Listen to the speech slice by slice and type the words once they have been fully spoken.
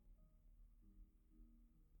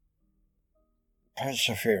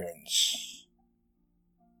Perseverance.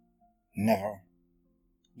 Never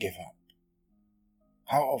give up.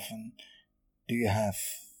 How often do you have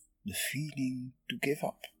the feeling to give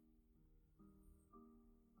up?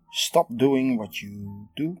 Stop doing what you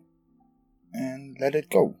do and let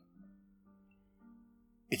it go.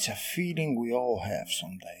 It's a feeling we all have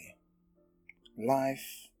someday.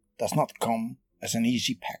 Life does not come as an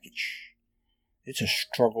easy package. It's a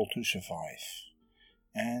struggle to survive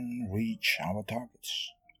and reach our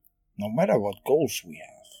targets, no matter what goals we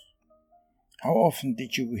have. How often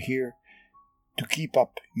did you hear to keep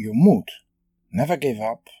up your mood, never give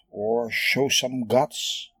up, or show some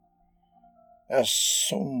guts? There's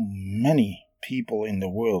so many people in the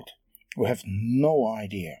world who have no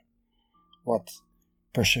idea what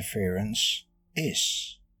perseverance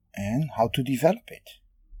is and how to develop it.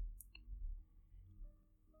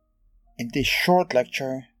 In this short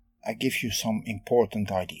lecture, I give you some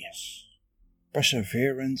important ideas.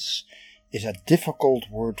 Perseverance is a difficult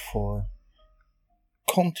word for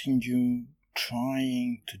continue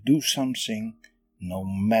trying to do something no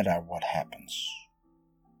matter what happens.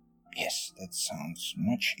 Yes, that sounds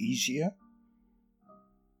much easier,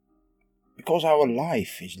 because our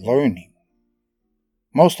life is learning.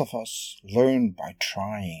 Most of us learn by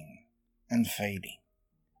trying and failing.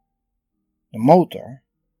 The motor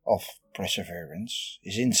of perseverance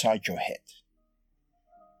is inside your head.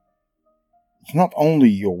 It's not only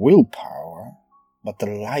your willpower, but the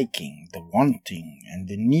liking, the wanting, and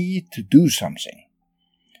the need to do something.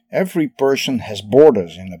 Every person has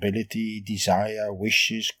borders in ability, desire,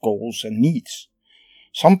 wishes, goals, and needs.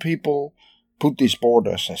 Some people put these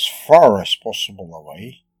borders as far as possible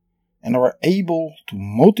away and are able to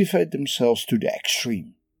motivate themselves to the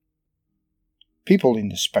extreme. People in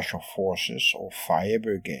the special forces or fire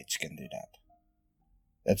brigades can do that.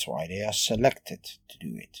 That's why they are selected to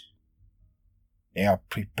do it. They are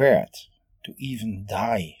prepared to even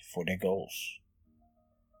die for their goals.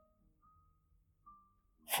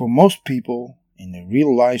 For most people in a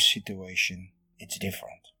real life situation, it's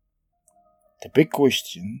different. The big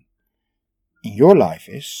question in your life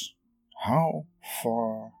is, how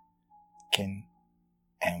far can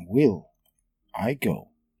and will I go?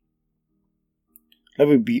 Let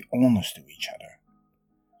me be honest to each other.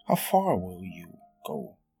 How far will you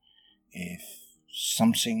go if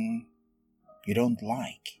something you don't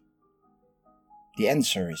like? The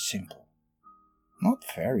answer is simple. Not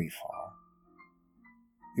very far.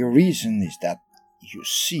 Your reason is that you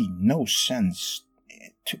see no sense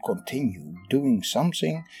to continue doing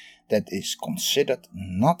something that is considered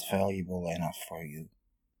not valuable enough for you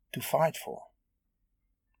to fight for.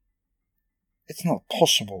 It's not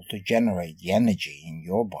possible to generate the energy in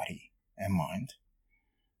your body and mind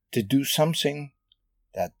to do something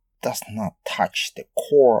that does not touch the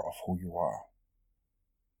core of who you are.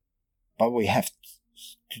 But we have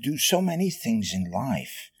to do so many things in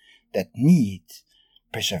life that need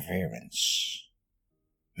perseverance.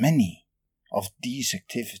 Many of these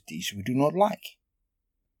activities we do not like.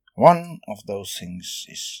 One of those things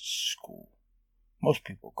is school. Most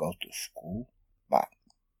people go to school, but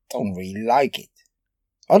don't really like it.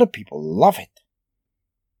 Other people love it.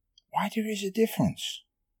 Why there is a difference?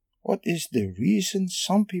 What is the reason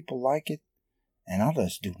some people like it and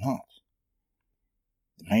others do not?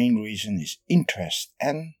 The main reason is interest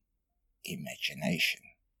and imagination.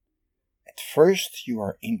 At first you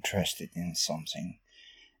are interested in something,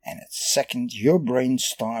 and at second your brain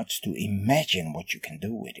starts to imagine what you can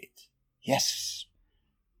do with it. Yes,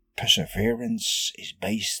 perseverance is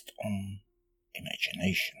based on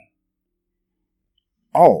imagination.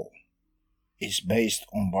 All is based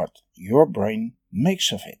on what your brain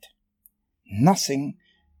makes of it. Nothing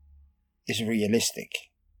is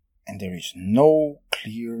realistic, and there is no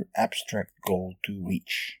clear abstract goal to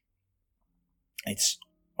reach. It's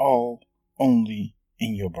all only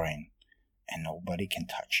in your brain, and nobody can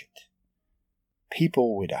touch it.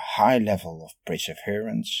 People with a high level of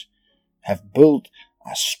perseverance have built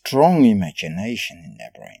a strong imagination in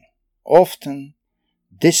their brain. Often,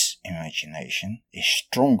 this imagination is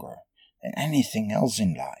stronger than anything else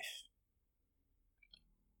in life.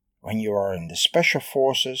 When you are in the special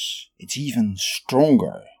forces, it's even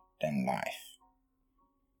stronger than life.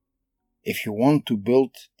 If you want to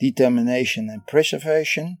build determination and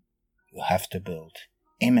perseverance, you have to build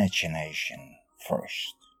imagination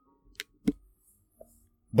first.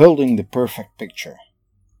 Building the perfect picture.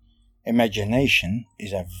 Imagination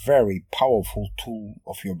is a very powerful tool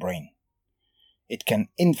of your brain. It can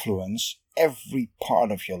influence every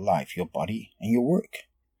part of your life, your body, and your work.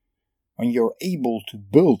 When you're able to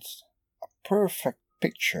build a perfect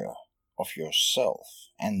picture of yourself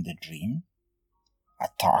and the dream, a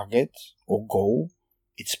target or goal,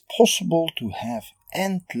 it's possible to have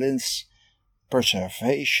endless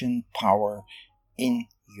preservation power in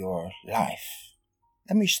your life.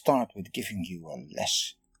 Let me start with giving you a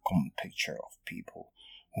less common picture of people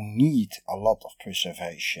who need a lot of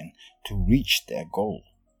preservation to reach their goal,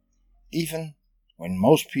 even when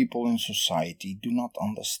most people in society do not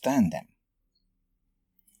understand them.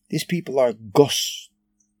 These people are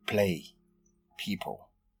cosplay people.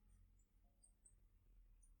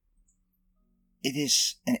 It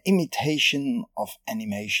is an imitation of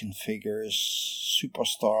animation figures,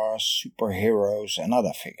 superstars, superheroes, and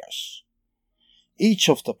other figures. Each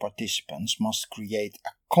of the participants must create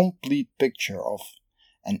a complete picture of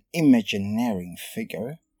an imaginary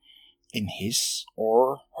figure in his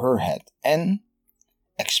or her head and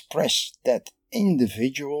express that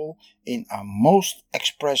individual in a most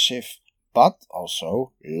expressive but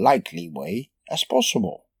also likely way as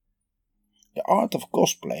possible. The art of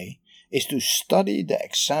cosplay is to study the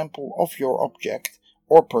example of your object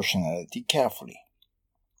or personality carefully.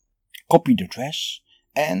 Copy the dress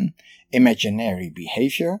and imaginary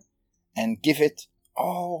behavior and give it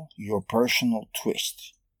all your personal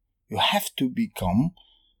twist. You have to become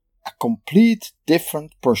a complete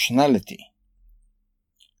different personality.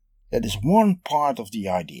 That is one part of the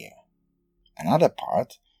idea. Another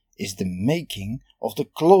part is the making of the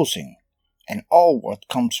clothing and all what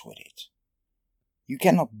comes with it. You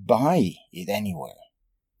cannot buy it anywhere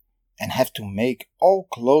and have to make all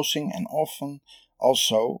clothing and often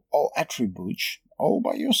also all attributes all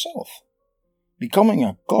by yourself. Becoming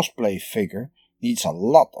a cosplay figure needs a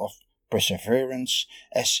lot of perseverance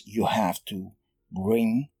as you have to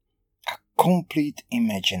bring a complete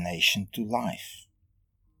imagination to life.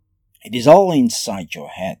 It is all inside your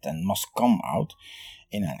head and must come out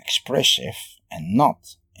in an expressive and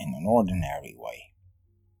not in an ordinary way.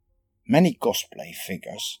 Many cosplay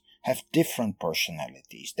figures have different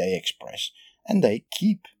personalities they express, and they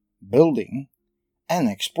keep building and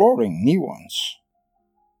exploring new ones.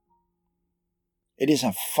 It is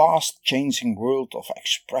a fast-changing world of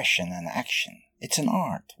expression and action. It's an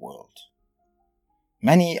art world.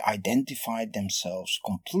 Many identify themselves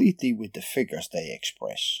completely with the figures they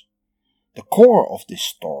express. The core of this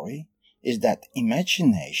story is that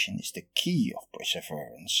imagination is the key of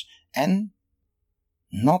perseverance and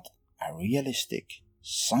not a realistic,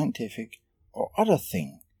 scientific, or other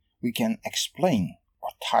thing we can explain or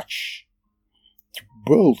touch. To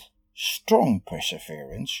build strong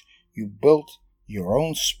perseverance, you build your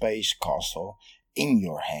own space castle in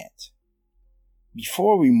your head.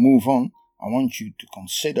 Before we move on, I want you to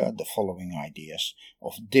consider the following ideas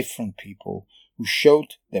of different people who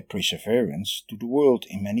showed their perseverance to the world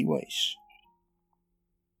in many ways.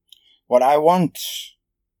 What I want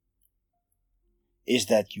is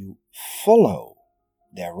that you follow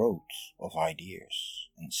their roads of ideas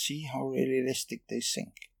and see how realistic they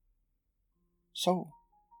think. So,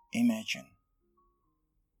 imagine,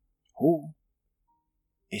 who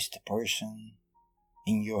is the person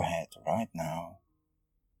in your head right now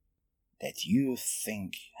that you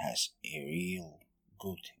think has a real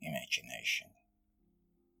good imagination?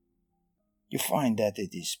 You find that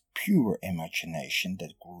it is pure imagination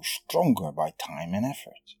that grew stronger by time and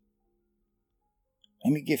effort.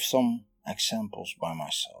 Let me give some examples by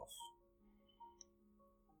myself.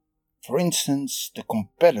 For instance, the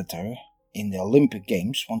competitor in the Olympic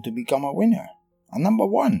Games wants to become a winner, a number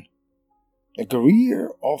one, the career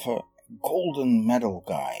of a golden medal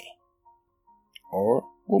guy or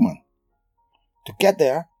woman. To get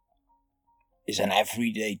there is an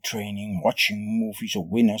everyday training, watching movies of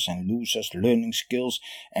winners and losers, learning skills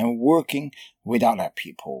and working with other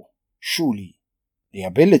people. Surely the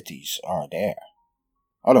abilities are there.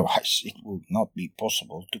 Otherwise, it would not be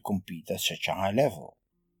possible to compete at such a high level.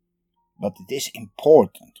 But it is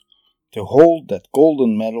important to hold that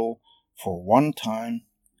golden medal for one time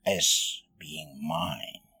as being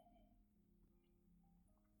mine.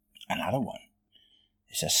 Another one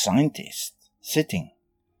is a scientist sitting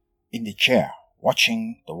in the chair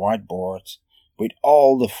watching the whiteboard with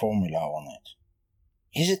all the formula on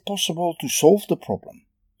it. Is it possible to solve the problem?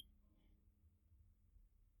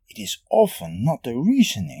 It is often not the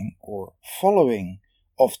reasoning or following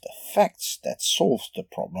of the facts that solves the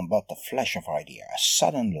problem, but the flash of idea, a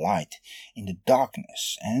sudden light in the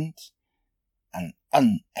darkness and an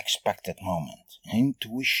unexpected moment, an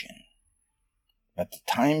intuition. But the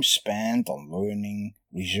time spent on learning,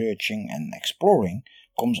 researching and exploring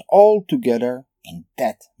comes all together in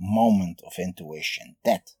that moment of intuition,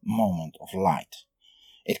 that moment of light.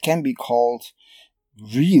 It can be called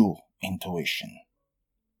real intuition.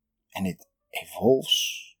 And it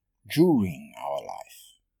evolves during our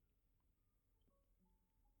life?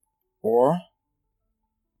 Or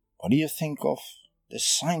what do you think of the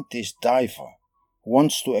scientist diver who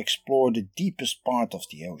wants to explore the deepest part of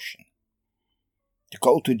the ocean? To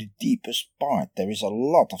go to the deepest part, there is a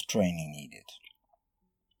lot of training needed.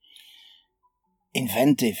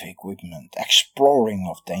 Inventive equipment, exploring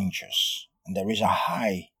of dangers, and there is a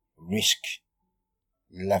high risk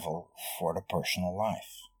level for the personal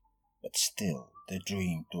life. But still, the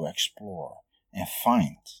dream to explore and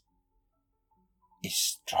find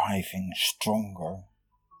is driving stronger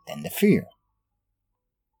than the fear.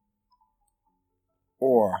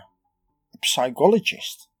 Or a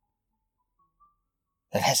psychologist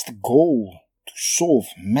that has the goal to solve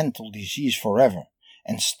mental disease forever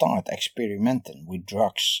and start experimenting with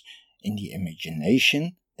drugs in the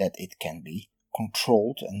imagination that it can be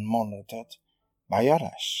controlled and monitored by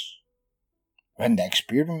others. When the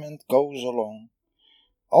experiment goes along,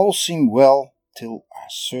 all seems well till a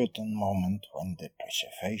certain moment when the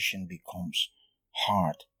preservation becomes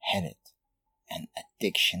hard-headed and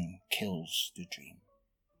addiction kills the dream.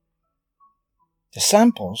 The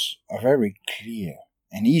samples are very clear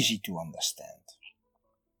and easy to understand.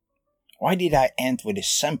 Why did I end with a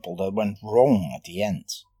sample that went wrong at the end?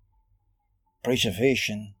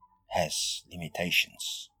 Preservation has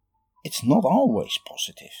limitations. It's not always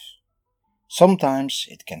positive. Sometimes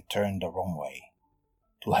it can turn the wrong way.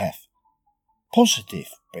 To have positive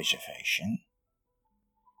preservation,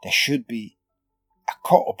 there should be a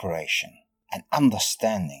cooperation and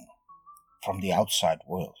understanding from the outside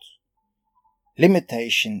world.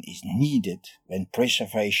 Limitation is needed when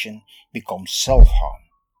preservation becomes self-harm.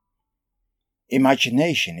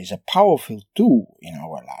 Imagination is a powerful tool in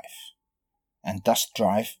our life and thus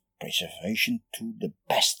drive preservation to the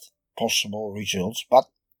best possible results, but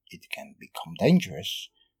it can become dangerous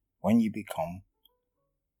when you become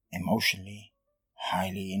emotionally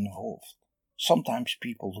highly involved. Sometimes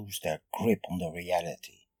people lose their grip on the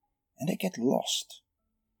reality and they get lost.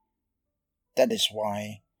 That is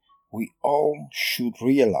why we all should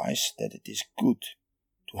realize that it is good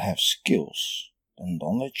to have skills, the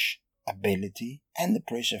knowledge, ability and the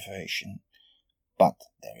preservation, but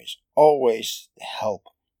there is always the help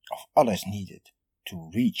of others needed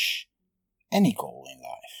to reach any goal in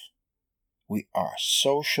life. We are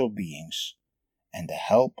social beings and the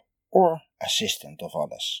help or assistance of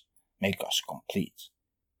others make us complete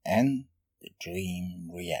and the dream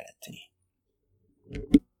reality.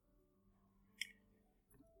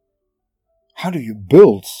 How do you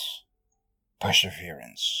build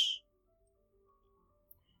perseverance?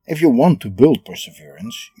 If you want to build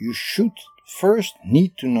perseverance, you should first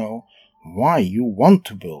need to know why you want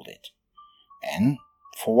to build it and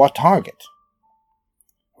for what target.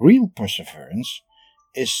 Real perseverance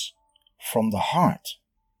is from the heart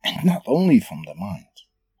and not only from the mind.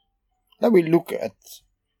 Let me look at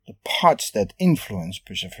the parts that influence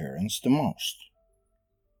perseverance the most.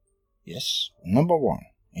 Yes, number 1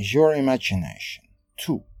 is your imagination.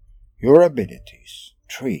 2, your abilities.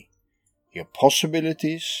 3, your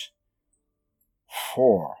possibilities.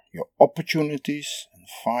 4, your opportunities. And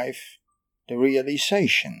 5, the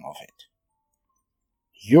realization of it.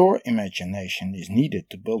 Your imagination is needed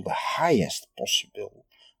to build the highest possible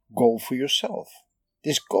goal for yourself.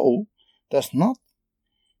 This goal does not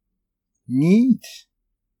need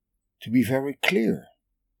to be very clear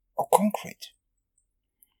or concrete.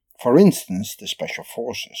 For instance, the Special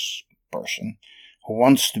Forces person who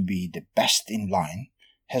wants to be the best in line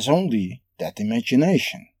has only that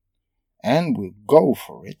imagination and will go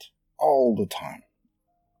for it all the time.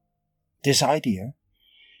 This idea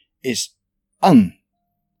is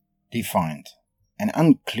undefined and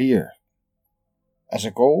unclear as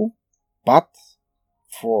a goal, but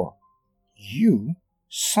for you,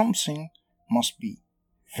 something must be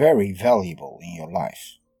very valuable in your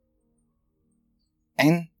life.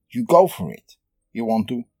 And you go for it. You want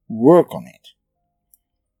to work on it.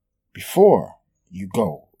 Before you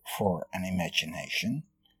go for an imagination,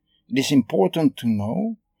 it is important to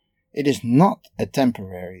know it is not a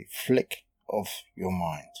temporary flick of your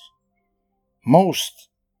mind. Most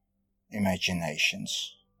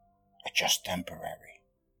imaginations are just temporary.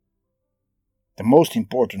 The most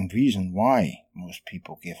important reason why most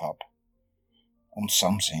people give up on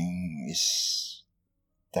something is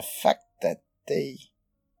the fact that they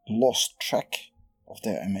lost track of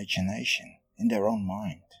their imagination in their own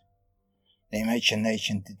mind. The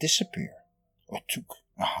imagination did disappear or took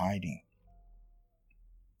a hiding.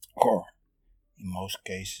 Or, in most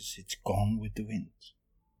cases, it's gone with the wind.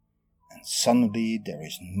 And suddenly there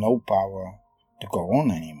is no power to go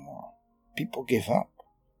on anymore. People give up,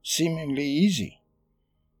 seemingly easy.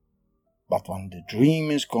 But when the dream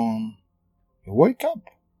is gone, you wake up.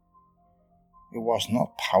 It was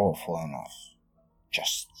not powerful enough.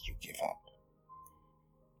 Just you give up.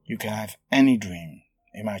 You can have any dream,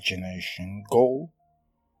 imagination, goal,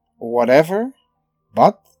 or whatever,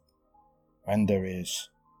 but when there is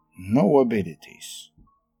no abilities,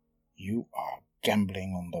 you are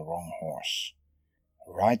gambling on the wrong horse,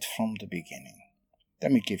 right from the beginning.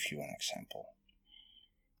 Let me give you an example.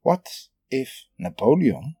 What if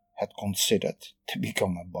Napoleon had considered to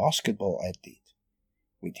become a basketball athlete?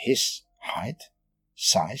 With his height,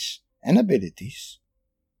 size, and abilities,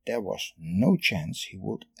 there was no chance he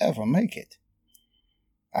would ever make it.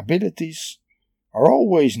 Abilities are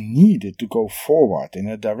always needed to go forward in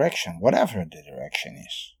a direction, whatever the direction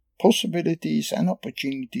is. Possibilities and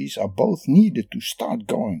opportunities are both needed to start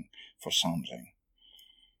going for something.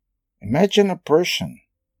 Imagine a person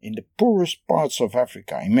in the poorest parts of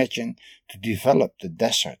Africa. Imagine to develop the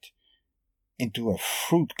desert into a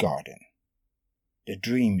fruit garden. The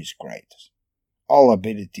dream is great. All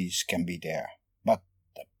abilities can be there, but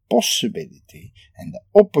the possibility and the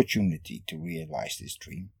opportunity to realize this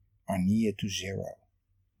dream are near to zero.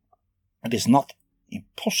 It is not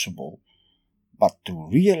impossible, but to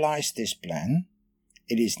realize this plan,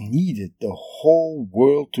 it is needed the whole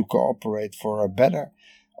world to cooperate for a better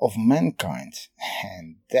of mankind,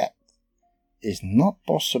 and that is not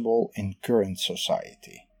possible in current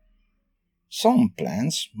society. Some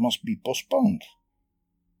plans must be postponed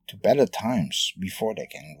to better times before they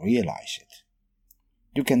can realize it.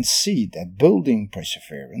 You can see that building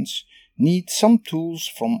perseverance needs some tools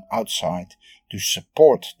from outside to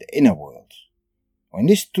support the inner world. When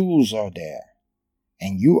these tools are there,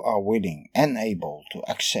 and you are willing and able to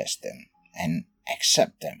access them and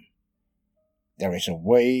accept them, there is a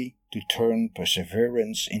way to turn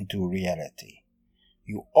perseverance into reality.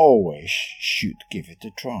 You always should give it a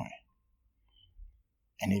try.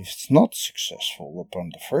 And if it's not successful upon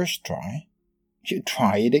the first try, you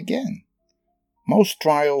try it again. Most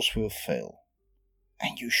trials will fail,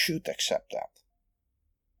 and you should accept that.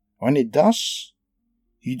 When it does,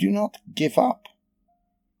 you do not give up,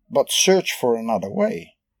 but search for another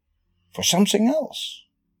way, for something else.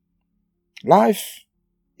 Life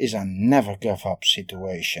is a never give up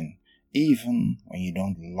situation, even when you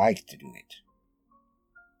don't like to do it.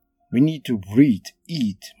 We need to breathe,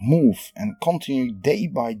 eat, move, and continue day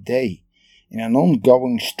by day in an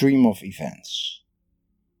ongoing stream of events.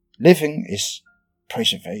 Living is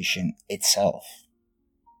preservation itself,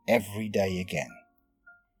 every day again.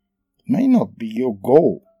 It may not be your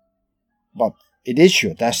goal, but it is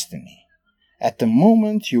your destiny. At the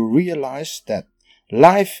moment you realize that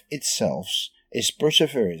life itself is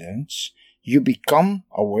perseverance, you become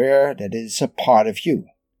aware that it is a part of you.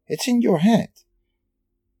 It's in your head.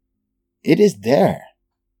 It is there.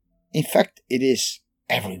 In fact, it is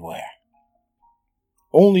everywhere.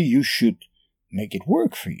 Only you should make it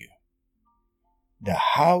work for you. The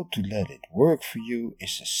how to let it work for you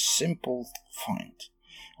is a simple find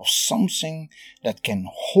of something that can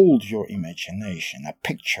hold your imagination, a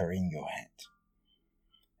picture in your head.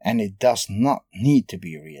 And it does not need to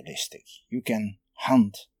be realistic. You can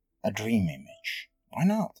hunt a dream image. Why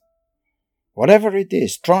not? Whatever it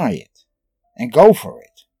is, try it and go for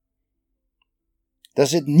it.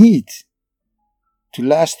 Does it need to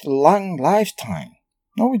last a long lifetime?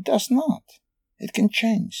 No, it does not. It can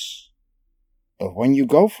change. But when you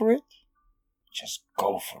go for it, just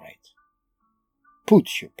go for it.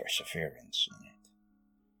 Put your perseverance in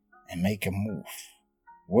it and make a move.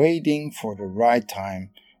 Waiting for the right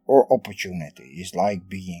time or opportunity is like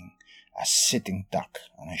being a sitting duck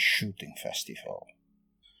on a shooting festival.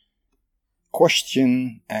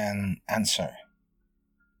 Question and answer.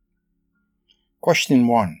 Question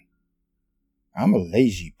 1. I'm a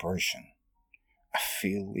lazy person. I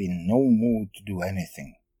feel in no mood to do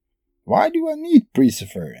anything. Why do I need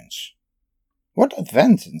perseverance? What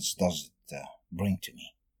advantage does it bring to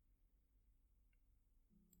me?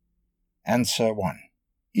 Answer 1.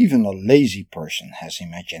 Even a lazy person has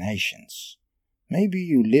imaginations. Maybe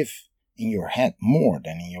you live in your head more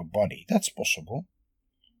than in your body. That's possible.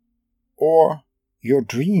 Or your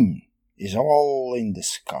dream is all in the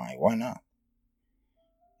sky. Why not?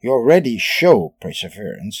 You already show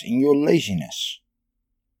perseverance in your laziness.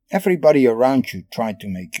 Everybody around you tried to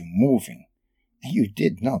make you moving, and you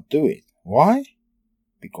did not do it. Why?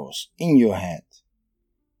 Because in your head,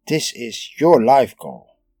 this is your life goal.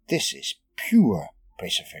 This is pure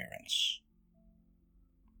perseverance.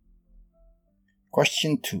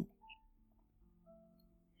 Question 2.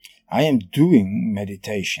 I am doing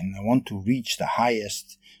meditation. I want to reach the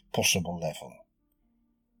highest possible level.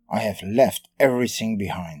 I have left everything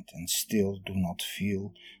behind and still do not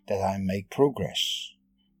feel that I make progress.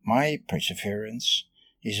 My perseverance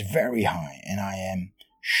is very high and I am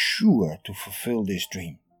sure to fulfill this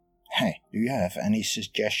dream. Hey, do you have any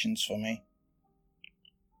suggestions for me?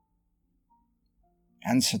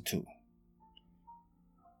 Answer 2.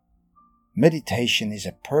 Meditation is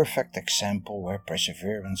a perfect example where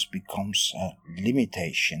perseverance becomes a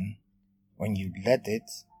limitation when you let it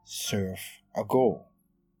serve a goal.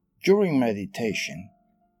 During meditation,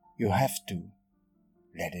 you have to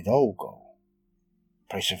let it all go.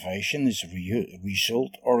 Preservation is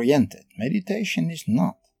result-oriented. Meditation is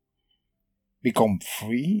not. Become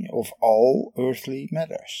free of all earthly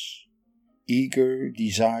matters. Eager,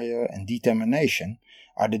 desire, and determination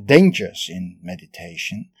are the dangers in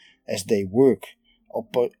meditation as they work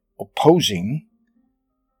opposing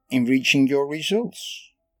in reaching your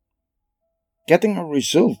results. Getting a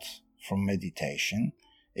result from meditation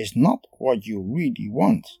is not what you really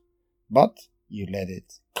want, but you let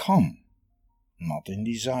it come, not in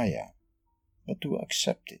desire, but to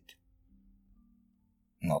accept it.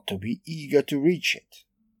 Not to be eager to reach it,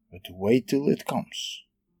 but to wait till it comes.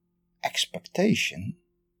 Expectation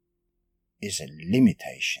is a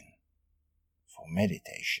limitation for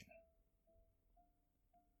meditation.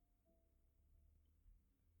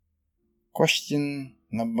 Question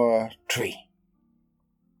number 3.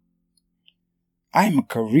 I am a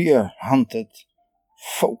career-hunted,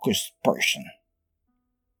 focused person.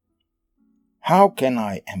 How can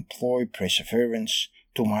I employ perseverance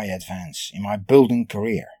to my advance in my building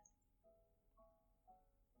career?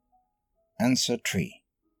 Answer 3.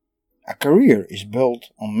 A career is built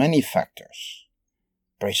on many factors.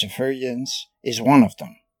 Perseverance is one of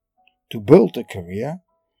them. To build a career,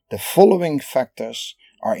 the following factors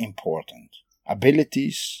are important: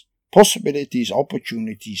 abilities, possibilities,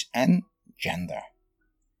 opportunities, and gender.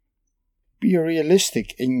 Be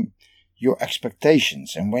realistic in your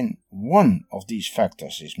expectations, and when one of these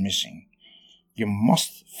factors is missing, you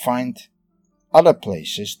must find other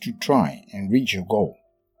places to try and reach your goal.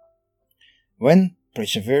 When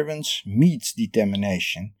perseverance meets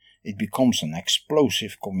determination, it becomes an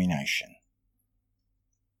explosive combination.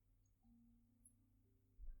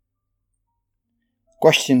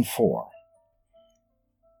 Question 4.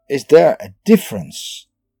 Is there a difference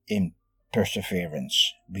in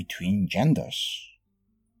perseverance between genders?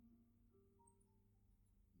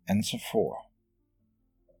 Answer 4.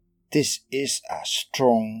 This is a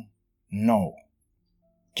strong no.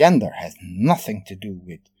 Gender has nothing to do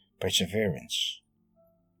with perseverance.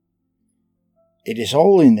 It is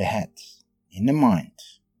all in the head, in the mind.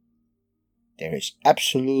 There is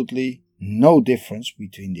absolutely no difference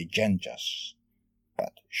between the genders,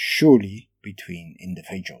 but surely between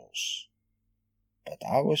individuals. But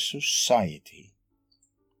our society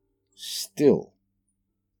still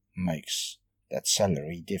makes that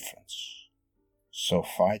salary difference. So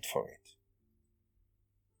fight for it.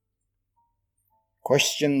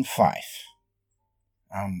 Question 5.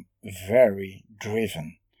 I'm very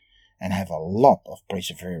driven and have a lot of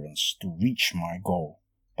perseverance to reach my goal,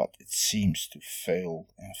 but it seems to fail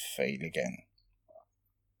and fail again.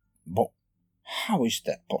 But how is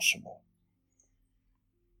that possible?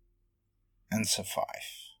 Answer 5.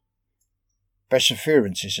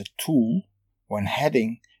 Perseverance is a tool when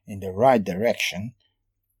heading in the right direction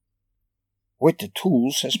with the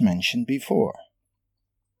tools as mentioned before.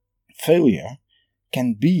 Failure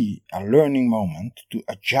can be a learning moment to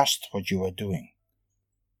adjust what you are doing.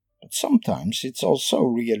 But sometimes it's also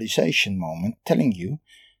a realization moment telling you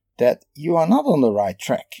that you are not on the right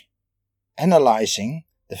track. Analyzing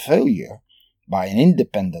the failure by an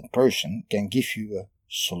independent person can give you a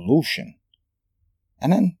solution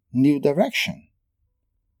and a new direction.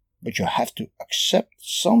 But you have to accept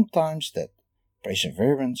sometimes that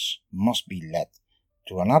perseverance must be led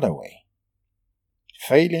to another way.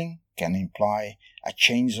 Failing can imply a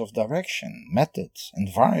change of direction, methods,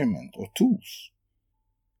 environment, or tools.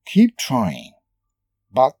 Keep trying,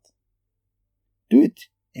 but do it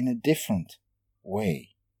in a different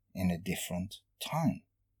way, in a different time.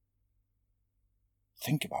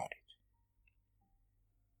 Think about it.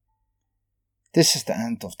 This is the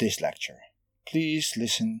end of this lecture. Please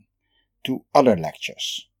listen to other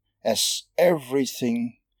lectures, as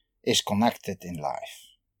everything is connected in life.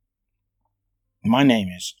 My name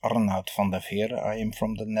is Arnoud van der Veer. I am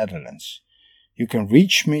from the Netherlands. You can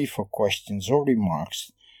reach me for questions or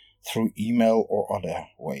remarks through email or other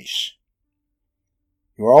ways.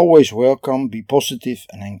 You are always welcome. Be positive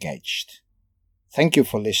and engaged. Thank you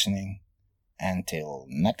for listening. Until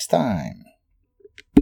next time.